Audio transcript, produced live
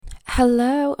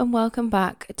Hello and welcome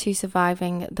back to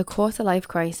Surviving the Quarter Life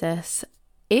Crisis.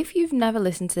 If you've never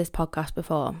listened to this podcast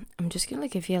before, I'm just going to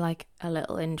give you like a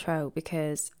little intro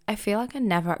because I feel like I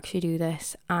never actually do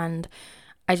this, and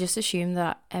I just assume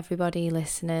that everybody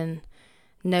listening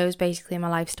knows basically my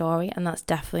life story, and that's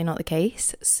definitely not the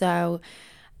case. So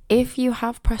if you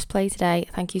have pressed play today,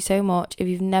 thank you so much. If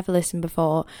you've never listened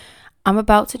before, I'm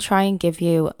about to try and give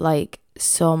you like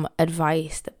some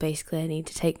advice that basically I need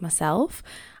to take myself,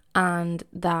 and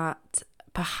that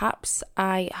perhaps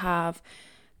I have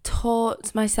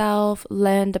taught myself,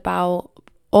 learned about,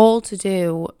 all to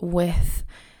do with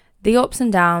the ups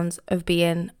and downs of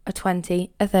being a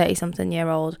 30-something year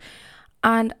old.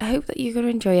 And I hope that you're going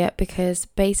to enjoy it because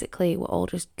basically we're all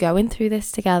just going through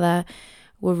this together.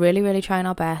 We're really trying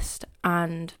our best.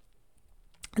 And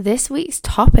this week's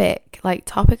topic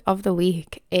of the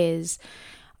week is,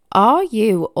 are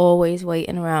you always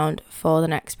waiting around for the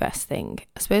next best thing?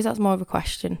 I suppose that's more of a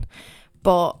question,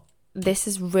 but this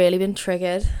has really been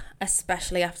triggered,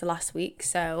 especially after last week.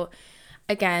 So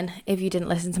again, if you didn't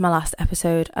listen to my last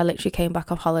episode, I literally came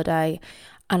back off holiday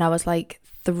and I was like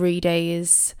 3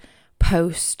 days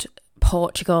post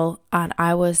Portugal and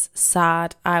I was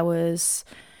sad. I was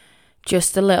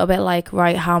just a little bit like,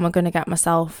 right, how am I going to get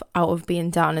myself out of being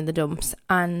down in the dumps?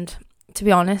 And to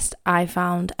be honest, I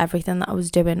found everything that I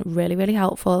was doing really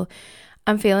helpful.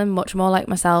 I'm feeling much more like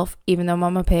myself, even though I'm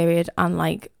on my period, and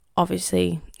like,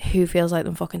 obviously, who feels like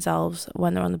them fucking selves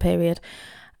when they're on the period,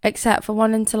 except for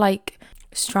wanting to like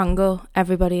strangle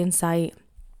everybody in sight.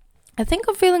 I think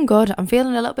I'm feeling good. I'm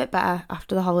feeling a little bit better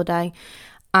after the holiday,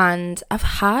 and I've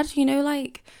had,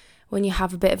 like when you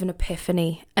have a bit of an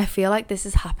epiphany, I feel like this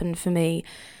has happened for me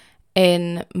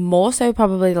in more so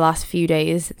probably the last few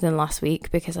days than last week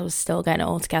because I was still getting it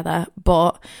all together.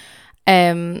 But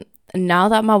now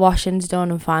that my washing's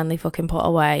done and finally fucking put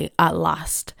away at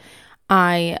last,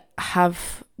 I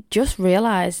have just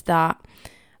realised that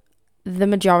the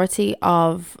majority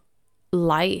of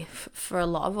life for a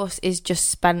lot of us is just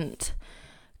spent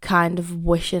kind of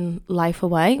wishing life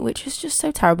away, which is just so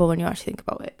terrible when you actually think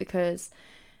about it, because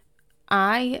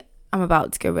I'm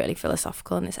about to go really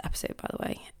philosophical in this episode, by the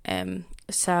way.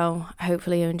 So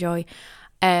hopefully you enjoy.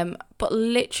 But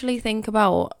literally think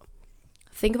about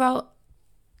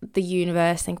the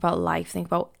universe, think about life, think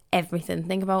about everything.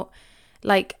 Think about,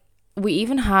 like, we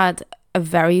even had a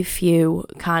very few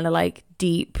kind of like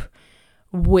deep,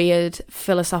 weird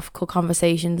philosophical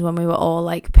conversations when we were all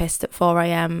like pissed at 4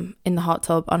 a.m. in the hot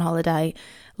tub on holiday.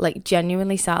 Like,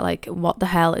 genuinely sat like, what the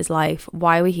hell is life?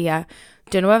 Why are we here?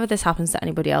 Don't know whether this happens to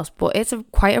anybody else, but it's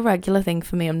quite a regular thing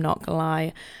for me, I'm not gonna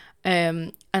lie.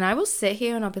 And I will sit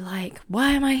here and I'll be like,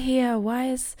 why am I here? Why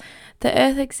is the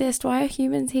earth exist? Why are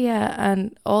humans here?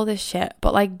 And all this shit.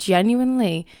 But like,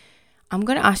 genuinely, I'm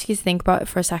gonna ask you to think about it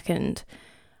for a second.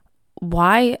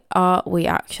 Why are we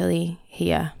actually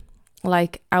here?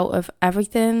 Like, out of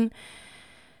everything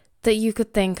that you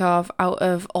could think of, out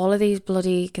of all of these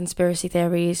bloody conspiracy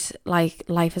theories, like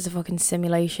life is a fucking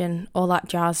simulation, all that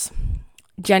jazz.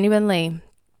 Genuinely,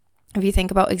 if you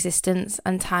think about existence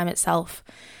and time itself,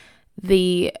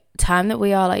 the time that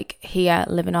we are like here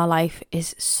living our life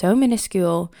is so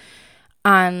minuscule.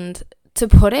 And to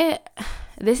put it,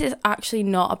 this is actually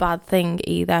not a bad thing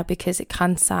either, because it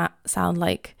can sound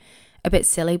like a bit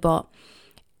silly, but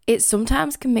it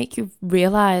sometimes can make you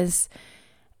realize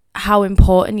how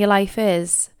important your life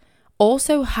is.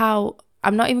 Also, how,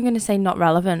 I'm not even going to say not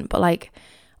relevant, but like,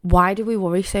 why do we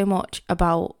worry so much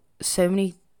about so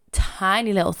many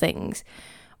tiny little things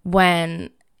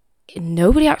when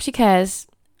nobody actually cares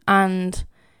and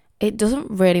it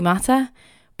doesn't really matter?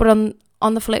 But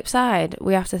on the flip side,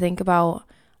 we have to think about,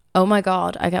 oh my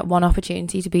God, I get one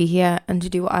opportunity to be here and to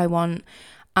do what I want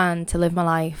and to live my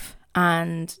life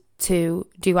and to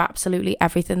do absolutely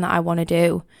everything that I want to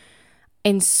do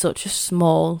in such a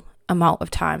small amount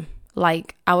of time.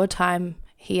 Like, our time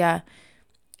here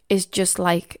is just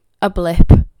like a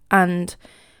blip, and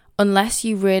unless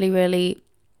you really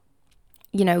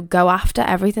go after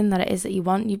everything that it is that you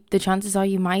want, the chances are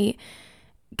you might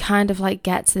kind of like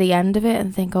get to the end of it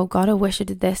and think, oh God, I wish I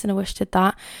did this and I wish I did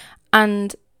that.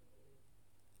 And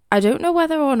I don't know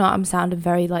whether or not I'm sounding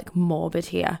very like morbid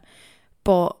here,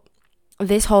 but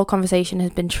this whole conversation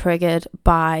has been triggered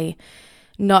by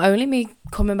not only me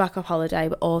coming back off holiday,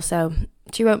 but also,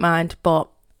 she won't mind, but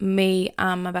me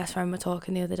and my best friend were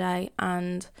talking the other day,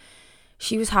 and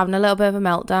she was having a little bit of a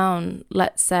meltdown,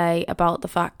 let's say, about the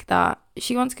fact that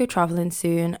she wants to go traveling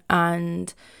soon,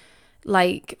 and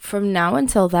like, from now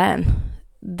until then,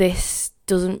 this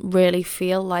doesn't really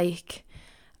feel like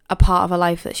a part of her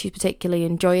life that she's particularly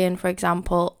enjoying, for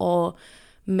example, or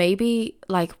maybe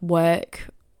like work,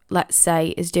 let's say,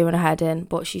 is doing her head in,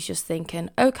 but she's just thinking,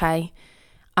 okay,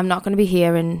 I'm not going to be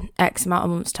here in X amount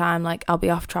of months' time. Like, I'll be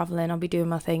off traveling, I'll be doing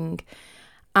my thing.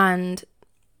 And,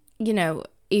 you know,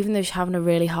 even though she's having a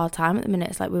really hard time at the minute,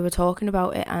 it's like we were talking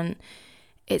about it, and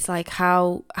it's like,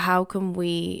 how can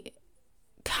we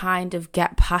kind of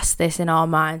get past this in our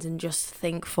minds and just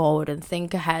think forward and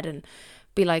think ahead and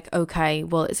be like, okay,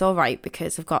 well, it's all right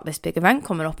because I've got this big event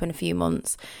coming up in a few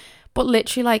months. But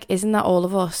literally, like, isn't that all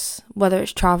of us? Whether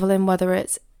it's traveling, whether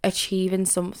it's achieving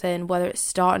something, whether it's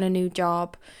starting a new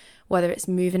job, whether it's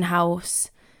moving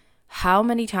house, how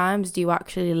many times do you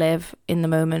actually live in the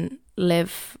moment,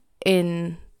 live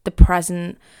in the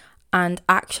present, and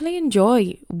actually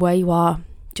enjoy where you are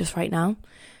just right now?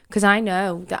 Because I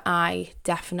know that I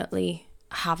definitely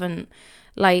haven't.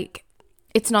 Like,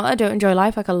 it's not that I don't enjoy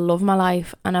life. Like, I love my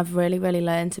life, and I've really, really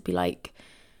learned to be like,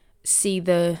 see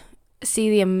the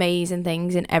amazing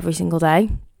things in every single day.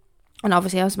 And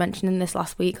obviously I was mentioning this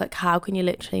last week, like, how can you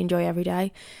literally enjoy every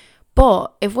day?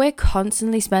 But if we're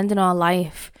constantly spending our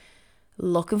life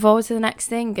looking forward to the next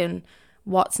thing and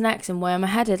what's next and where am I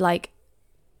headed, like,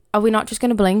 are we not just going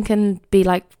to blink and be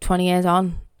like 20 years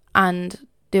on? And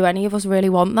do any of us really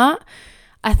want that?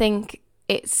 I think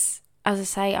it's, as I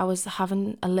say, I was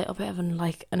having a little bit of an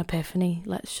epiphany,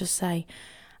 let's just say.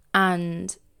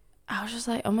 And I was just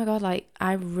like, oh my God, like,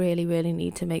 I really, really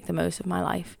need to make the most of my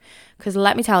life. Because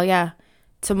let me tell you,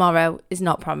 tomorrow is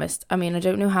not promised. I mean, I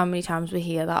don't know how many times we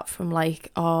hear that from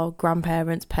like our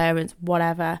grandparents, parents,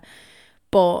 whatever.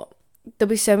 But there'll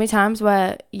be so many times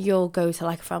where you'll go to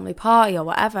like a family party or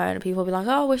whatever, and people will be like,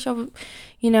 oh, I wish I would,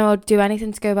 I'd do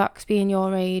anything to go back to being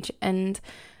your age. And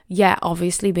yeah,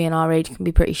 obviously being our age can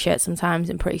be pretty shit sometimes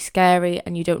and pretty scary,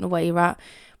 and you don't know where you're at.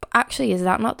 But actually, is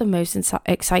that not the most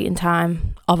exciting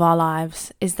time of our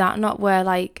lives? Is that not where,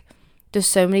 like, there's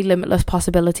so many limitless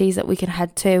possibilities that we can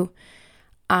head to?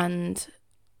 And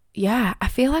yeah, I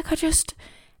feel like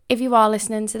if you are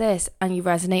listening to this and you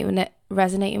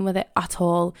resonating with it at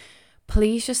all,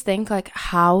 please just think, like,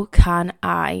 how can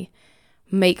I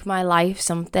make my life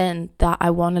something that I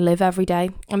want to live every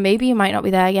day? And maybe you might not be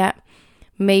there yet.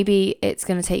 Maybe it's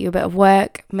going to take you a bit of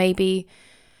work. Maybe,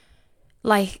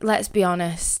 like, let's be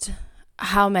honest,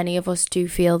 how many of us do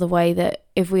feel the way that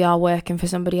if we are working for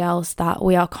somebody else, that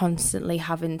we are constantly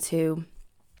having to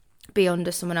be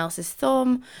under someone else's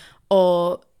thumb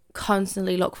or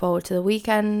constantly look forward to the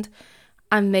weekend?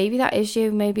 And maybe that is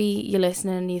you. Maybe you're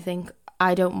listening and you think,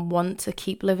 I don't want to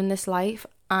keep living this life,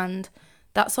 and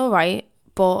that's all right.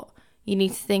 But you need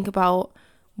to think about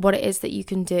what it is that you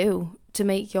can do to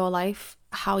make your life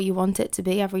how you want it to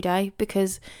be every day,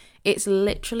 because it's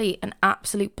literally an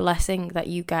absolute blessing that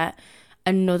you get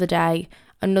another day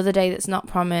that's not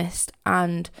promised,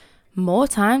 and more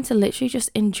time to literally just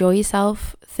enjoy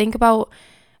yourself. Think about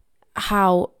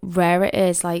how rare it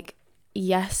is. Like,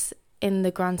 yes, in the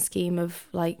grand scheme of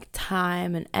like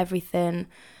time and everything,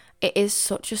 it is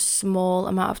such a small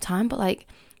amount of time, but like,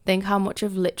 think how much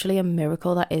of literally a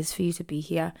miracle that is for you to be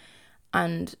here.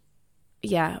 And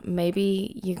yeah,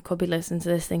 maybe you could be listening to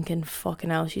this thinking, fucking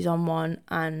hell, she's on one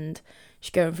and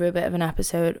she's going through a bit of an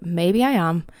episode. Maybe I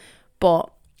am,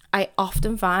 but I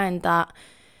often find that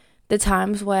the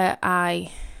times where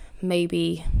I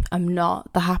maybe am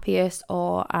not the happiest,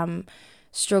 or I'm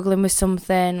struggling with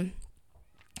something,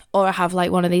 or I have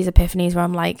like one of these epiphanies where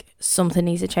I'm like, something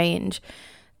needs to change,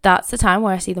 that's the time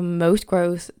where I see the most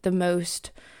growth, the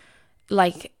most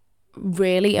like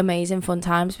really amazing fun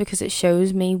times, because it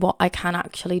shows me what I can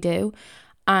actually do.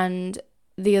 And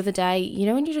the other day,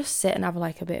 when you just sit and have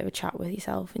like a bit of a chat with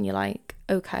yourself and you're like,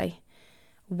 okay,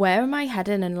 where am I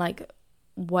heading, and like,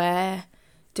 where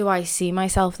do I see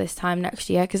myself this time next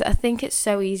year? Because I think it's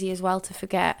so easy as well to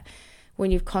forget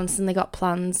when you've constantly got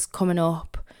plans coming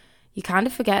up. You kind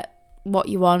of forget what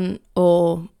you want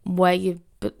or where you've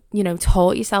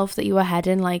taught yourself that you were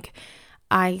heading. Like,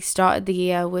 I started the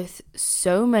year with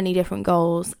so many different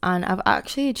goals, and I've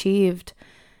actually achieved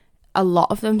a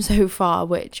lot of them so far,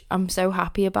 which I'm so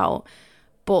happy about.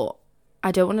 But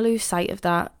I don't want to lose sight of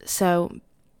that. So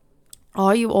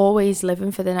are you always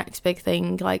living for the next big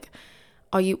thing? Like,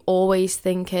 are you always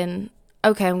thinking,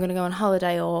 okay, I'm going to go on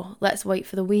holiday, or let's wait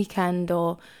for the weekend,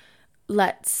 or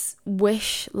let's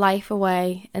wish life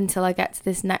away until I get to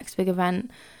this next big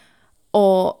event?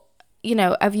 Or,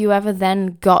 have you ever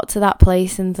then got to that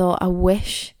place and thought, I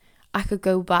wish I could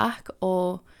go back?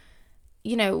 Or,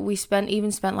 we spent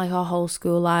like our whole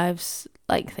school lives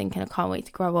like thinking, I can't wait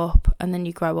to grow up, and then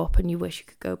you grow up and you wish you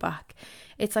could go back.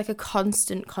 It's like a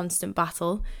constant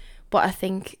battle. But I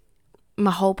think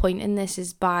my whole point in this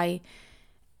is, by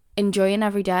enjoying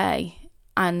every day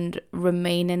and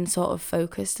remaining sort of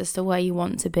focused as to where you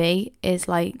want to be is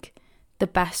like the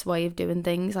best way of doing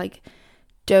things. Like,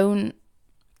 don't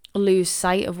lose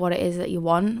sight of what it is that you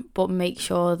want, but make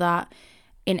sure that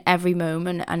in every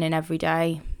moment and in every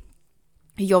day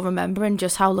you're remembering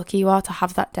just how lucky you are to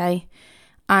have that day.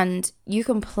 And you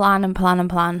can plan and plan and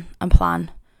plan and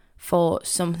plan for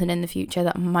something in the future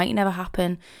that might never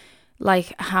happen.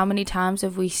 Like, how many times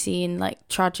have we seen like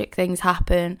tragic things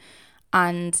happen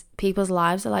and people's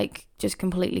lives are like just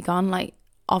completely gone? Like,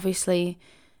 obviously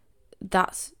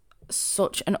that's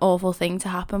such an awful thing to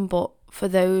happen, but for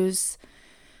those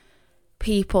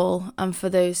people and for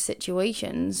those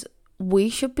situations, we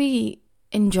should be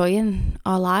enjoying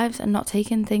our lives and not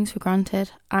taking things for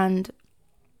granted. And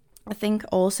I think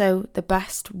also the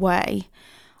best way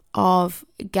of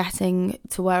getting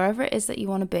to wherever it is that you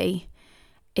want to be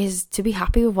is to be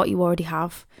happy with what you already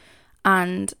have.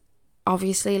 And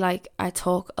obviously, like, I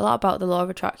talk a lot about the law of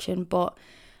attraction, but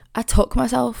I took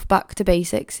myself back to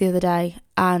basics the other day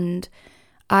and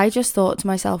I just thought to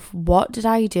myself, what did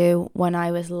I do when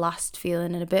I was last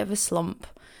feeling in a bit of a slump?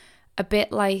 A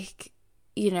bit like,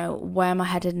 you know, where am I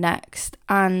headed next?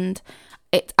 And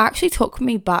it actually took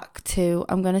me back to,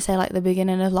 I'm going to say, like the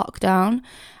beginning of lockdown.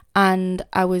 And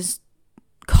I was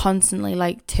constantly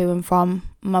like to and from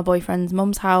my boyfriend's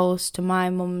mum's house to my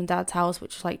mum and dad's house,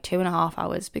 which was like 2.5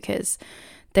 hours because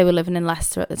they were living in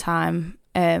Leicester at the time,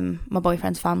 my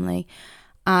boyfriend's family.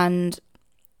 And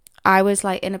I was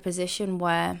like in a position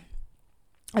where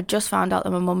I just found out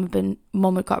that my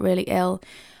mum had got really ill,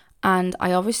 and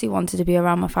I obviously wanted to be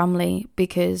around my family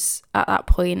because at that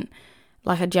point,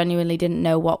 like, I genuinely didn't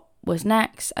know what was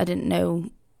next. I didn't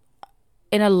know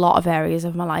in a lot of areas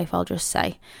of my life, I'll just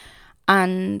say.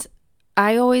 And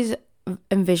I always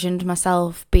envisioned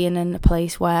myself being in a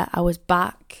place where I was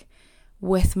back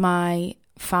with my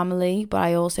family, but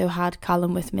I also had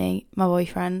Callum with me, my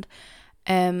boyfriend,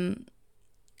 and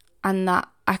that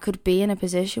I could be in a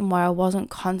position where I wasn't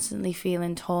constantly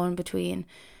feeling torn between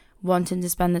wanting to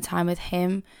spend the time with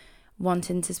him,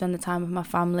 wanting to spend the time with my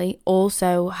family,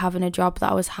 also having a job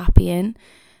that I was happy in.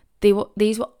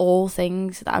 These were all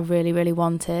things that I really, really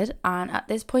wanted. And at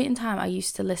this point in time, I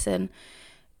used to listen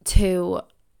to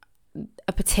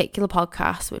a particular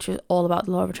podcast which was all about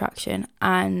the law of attraction,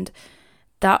 and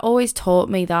that always taught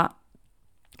me that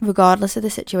regardless of the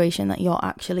situation that you're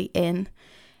actually in,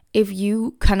 if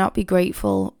you cannot be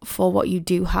grateful for what you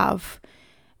do have,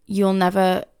 you'll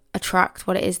never attract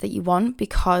what it is that you want,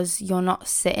 because you're not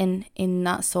sitting in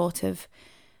that sort of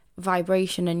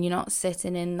vibration and you're not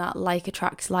sitting in that like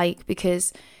attracts like.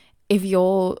 Because if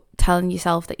you're telling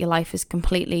yourself that your life is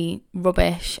completely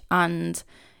rubbish and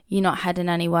you're not heading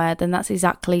anywhere, then that's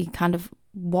exactly kind of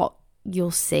what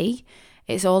you'll see.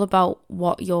 It's all about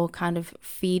what you're kind of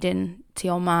feeding to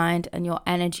your mind and your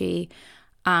energy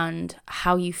and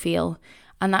how you feel.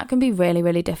 And that can be really,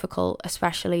 really difficult,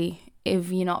 especially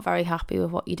if you're not very happy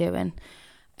with what you're doing,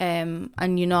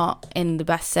 and you're not in the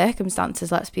best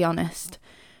circumstances, let's be honest.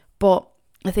 But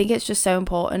I think it's just so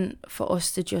important for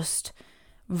us to just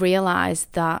realise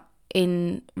that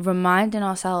in reminding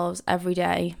ourselves every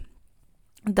day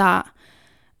that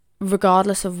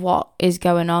regardless of what is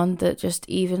going on, that just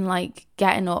even like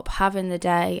getting up, having the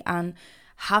day and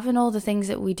having all the things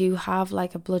that we do have,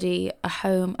 like a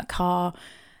home, a car,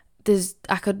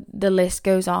 the list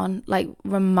goes on. Like,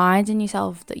 reminding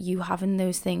yourself that you having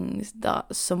those things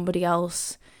that somebody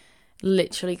else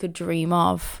literally could dream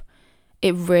of,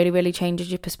 it really, really changes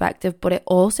your perspective. But it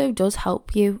also does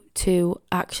help you to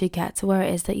actually get to where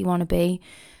it is that you want to be.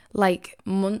 Like,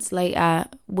 months later,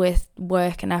 with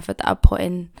work and effort that I put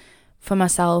in for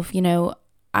myself, you know,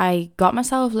 I got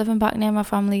myself living back near my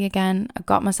family again. I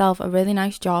got myself a really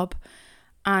nice job.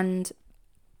 And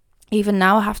even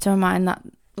now I have to remind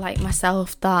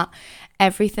myself that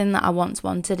everything that I once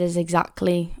wanted is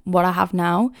exactly what I have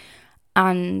now.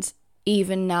 And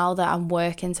even now that I'm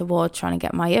working towards trying to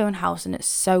get my own house, and it's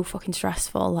so fucking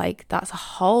stressful, like, that's a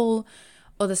whole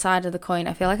other side of the coin.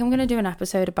 I feel like I'm going to do an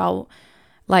episode about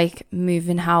like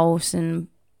moving house and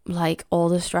like all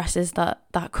the stresses that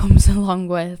comes along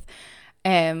with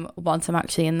once I'm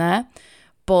actually in there.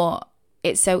 But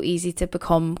it's so easy to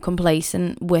become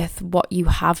complacent with what you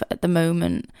have at the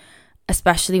moment,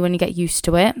 especially when you get used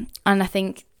to it. And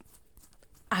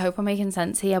I hope I'm making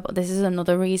sense here, but this is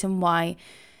another reason why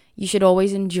you should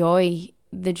always enjoy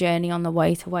the journey on the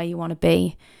way to where you want to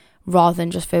be, rather than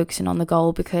just focusing on the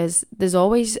goal, because there's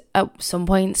always at some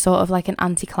point sort of like an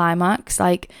anticlimax.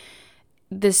 Like,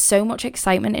 there's so much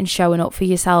excitement in showing up for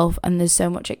yourself, and there's so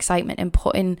much excitement in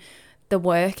putting the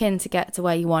work in to get to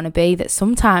where you want to be, that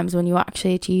sometimes when you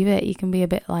actually achieve it, you can be a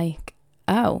bit like,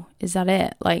 oh, is that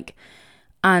it? Like,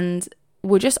 and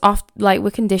we're just off, like,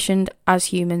 we're conditioned as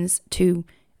humans to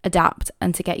adapt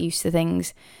and to get used to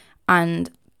things. And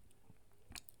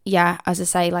yeah, as I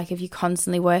say, like, if you're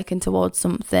constantly working towards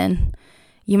something,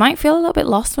 you might feel a little bit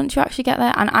lost once you actually get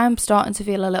there. And I'm starting to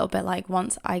feel a little bit like,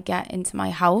 once I get into my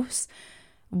house,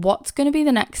 what's going to be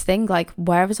the next thing? Like,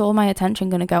 where is all my attention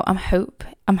going to go?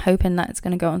 I'm hoping that it's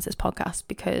going to go onto this podcast,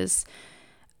 because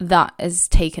that has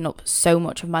taken up so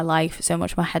much of my life, so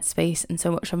much of my headspace, and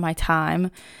so much of my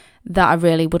time, that I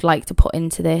really would like to put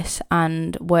into this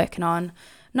and working on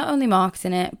not only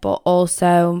marketing it, but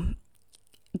also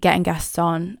getting guests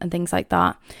on and things like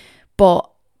that. But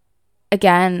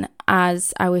again,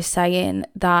 as I was saying,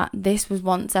 that this was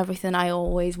once everything I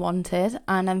always wanted,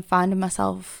 and I'm finding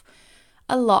myself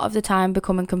a lot of the time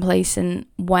becoming complacent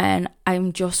when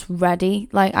I'm just ready.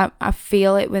 Like, I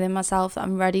feel it within myself that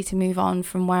I'm ready to move on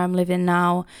from where I'm living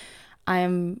now. I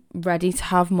am ready to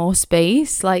have more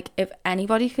space. Like, if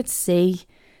anybody could see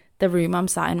the room I'm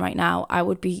sat in right now, I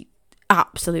would be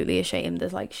absolutely ashamed.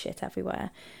 There's like shit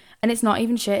everywhere. And it's not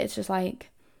even shit, it's just like,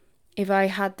 if I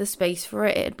had the space for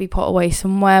it, it'd be put away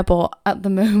somewhere. But at the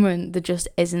moment, there just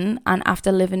isn't. And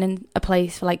after living in a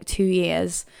place for like 2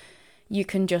 years, you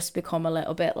can just become a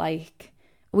little bit like,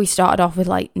 we started off with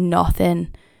like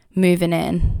nothing, moving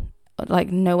in, like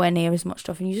nowhere near as much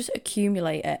stuff, and you just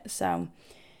accumulate it. So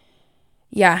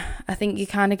yeah, I think you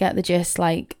kind of get the gist.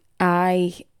 Like,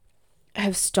 I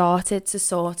have started to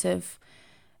sort of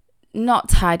not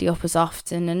tidy up as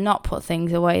often and not put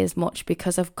things away as much,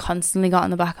 because I've constantly got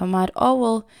in the back of my mind, oh,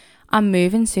 well, I'm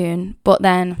moving soon. But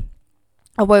then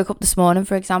I woke up this morning,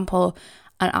 for example,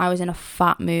 and I was in a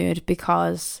fat mood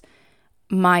because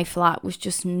my flat was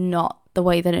just not the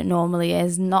way that it normally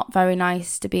is. Not very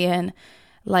nice to be in,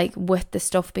 like, with the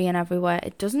stuff being everywhere.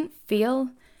 It doesn't feel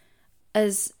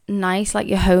as nice. Like,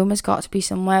 your home has got to be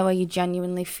somewhere where you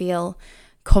genuinely feel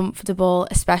comfortable,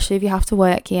 especially if you have to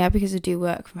work here, because I do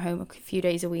work from home a few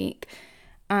days a week.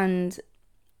 And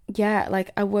yeah, like,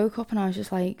 I woke up and I was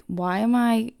just like, why am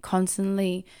I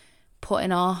constantly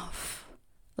putting off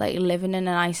like living in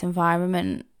a nice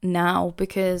environment now?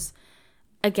 Because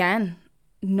again,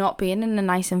 not being in a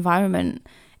nice environment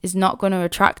is not going to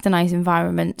attract a nice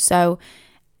environment. So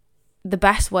the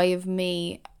best way of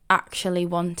me actually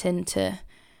wanting to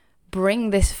bring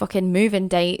this fucking moving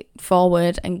date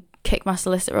forward and kick my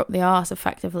solicitor up the arse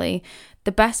effectively,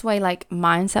 the best way, like,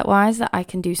 mindset wise, that I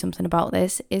can do something about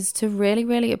this is to really,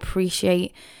 really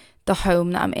appreciate the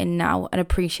home that I'm in now, and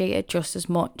appreciate it just as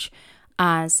much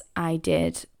as I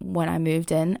did when I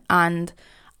moved in. And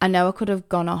I know I could have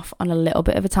gone off on a little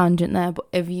bit of a tangent there, but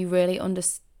if you really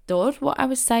understood what I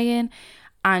was saying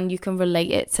and you can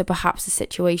relate it to perhaps the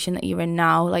situation that you're in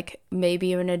now, like maybe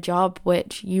you're in a job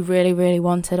which you really, really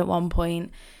wanted at one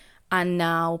point, and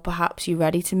now perhaps you're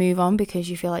ready to move on because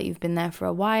you feel like you've been there for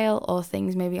a while, or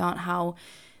things maybe aren't how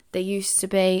they used to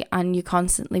be, and you're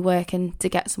constantly working to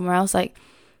get somewhere else. Like,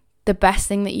 the best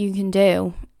thing that you can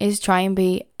do is try and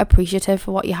be appreciative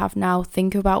for what you have now.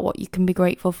 Think about what you can be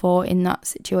grateful for in that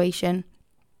situation,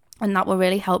 and that will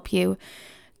really help you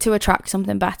to attract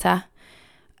something better.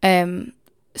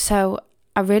 So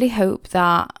I really hope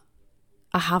that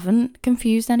I haven't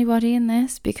confused anybody in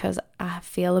this, because I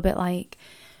feel a bit like,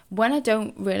 when I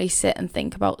don't really sit and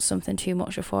think about something too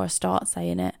much before I start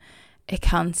saying it, it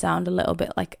can sound a little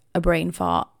bit like a brain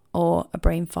fart or a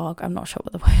brain fog. I'm not sure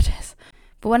what the word is.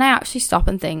 But when I actually stop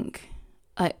and think,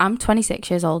 like, I'm 26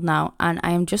 years old now, and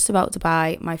I am just about to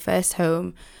buy my first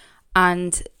home.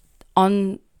 And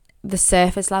on the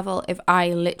surface level, if I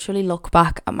literally look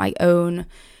back at my own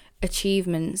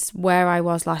achievements, where I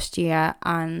was last year,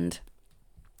 and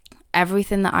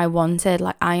everything that I wanted,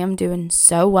 like, I am doing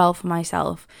so well for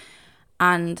myself.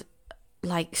 And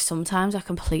like, sometimes I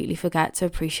completely forget to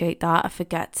appreciate that. I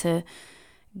forget to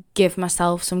give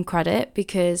myself some credit,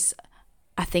 because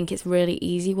I think it's really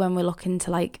easy when we're looking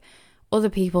to like other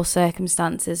people's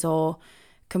circumstances or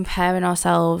comparing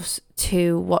ourselves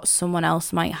to what someone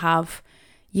else might have,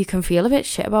 you can feel a bit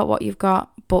shit about what you've got.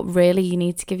 But really, you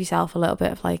need to give yourself a little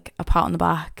bit of like a pat on the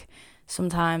back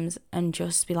sometimes, and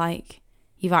just be like,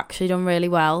 you've actually done really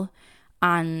well,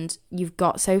 and you've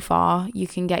got so far. You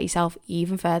can get yourself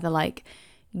even further. Like,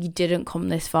 you didn't come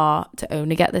this far to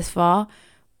only get this far,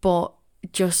 but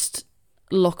just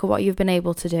look at what you've been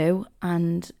able to do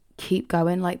and keep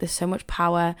going. Like, there's so much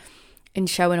power in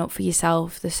showing up for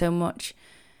yourself. There's so much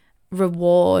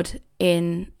reward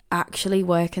in actually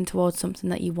working towards something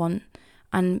that you want,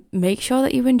 and make sure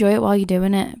that you enjoy it while you're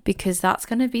doing it, because that's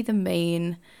going to be the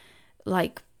main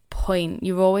like point.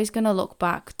 You're always going to look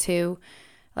back to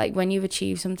Like when you've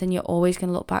achieved something, you're always going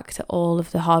to look back to all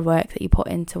of the hard work that you put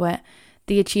into it.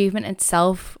 The achievement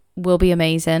itself will be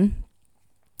amazing,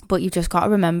 but you've just got to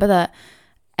remember that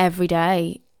every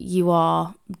day you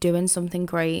are doing something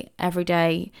great. Every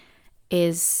day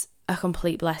is a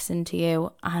complete blessing to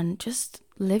you, and just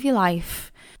live your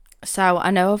life. So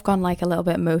I know I've gone like a little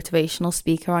bit motivational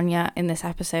speaker on you in this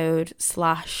episode,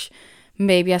 /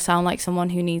 maybe I sound like someone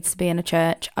who needs to be in a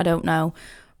church. I don't know.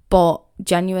 But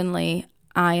genuinely,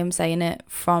 I am saying it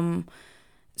from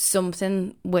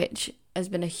something which has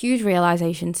been a huge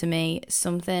realization to me,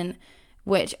 something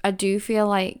which I do feel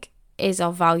like is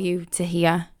of value to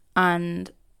hear.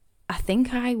 And I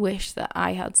think I wish that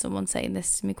I had someone saying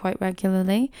this to me quite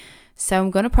regularly. So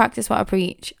I'm going to practice what I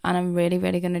preach, and I'm really,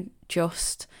 really going to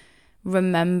just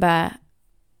remember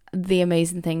the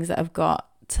amazing things that I've got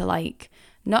to like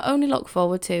not only look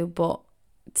forward to, but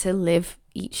to live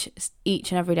each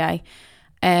and every day.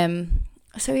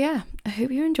 So yeah, I hope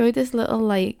you enjoyed this little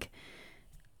like,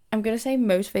 I'm going to say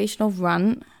motivational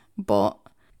rant, but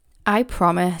I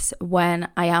promise when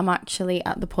I am actually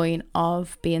at the point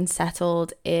of being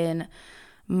settled in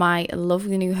my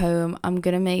lovely new home, I'm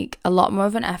going to make a lot more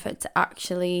of an effort to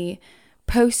actually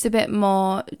post a bit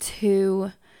more,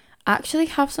 to actually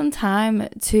have some time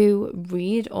to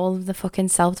read all of the fucking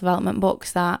self-development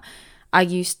books that I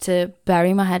used to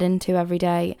bury my head into every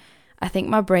day. I think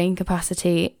my brain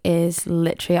capacity is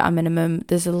literally at a minimum.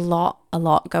 There's a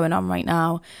lot going on right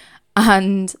now.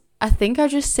 And I think I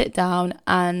just sit down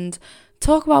and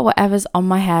talk about whatever's on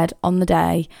my head on the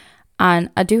day.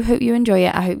 And I do hope you enjoy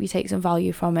it. I hope you take some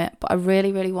value from it. But I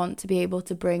really, really want to be able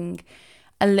to bring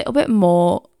a little bit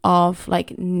more of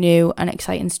like new and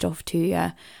exciting stuff to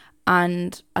you.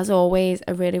 And as always,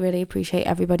 I really, really appreciate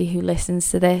everybody who listens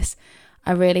to this.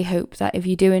 I really hope that if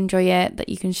you do enjoy it, that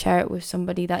you can share it with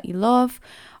somebody that you love,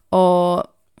 or,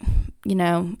 you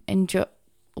know,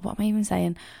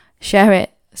 share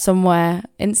it somewhere.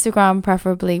 Instagram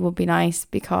preferably would be nice,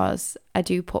 because I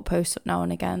do put posts up now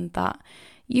and again that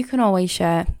you can always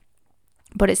share,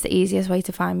 but it's the easiest way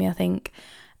to find me, I think.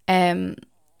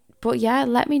 But yeah,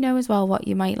 let me know as well what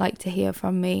you might like to hear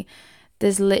from me.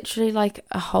 There's literally like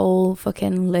a whole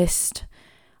fucking list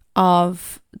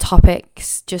of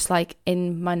topics just like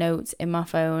in my notes in my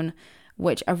phone,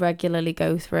 which I regularly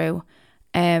go through.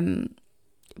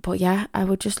 But yeah, I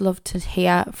would just love to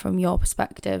hear from your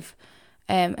perspective,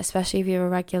 especially if you're a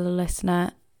regular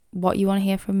listener, what you want to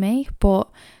hear from me. But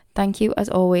thank you as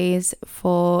always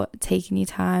for taking your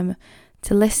time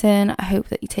to listen. I hope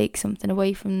that you take something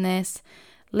away from this.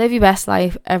 Live your best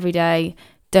life every day.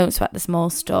 Don't sweat the small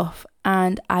stuff.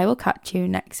 And I will catch you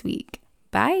next week.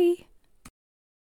 Bye.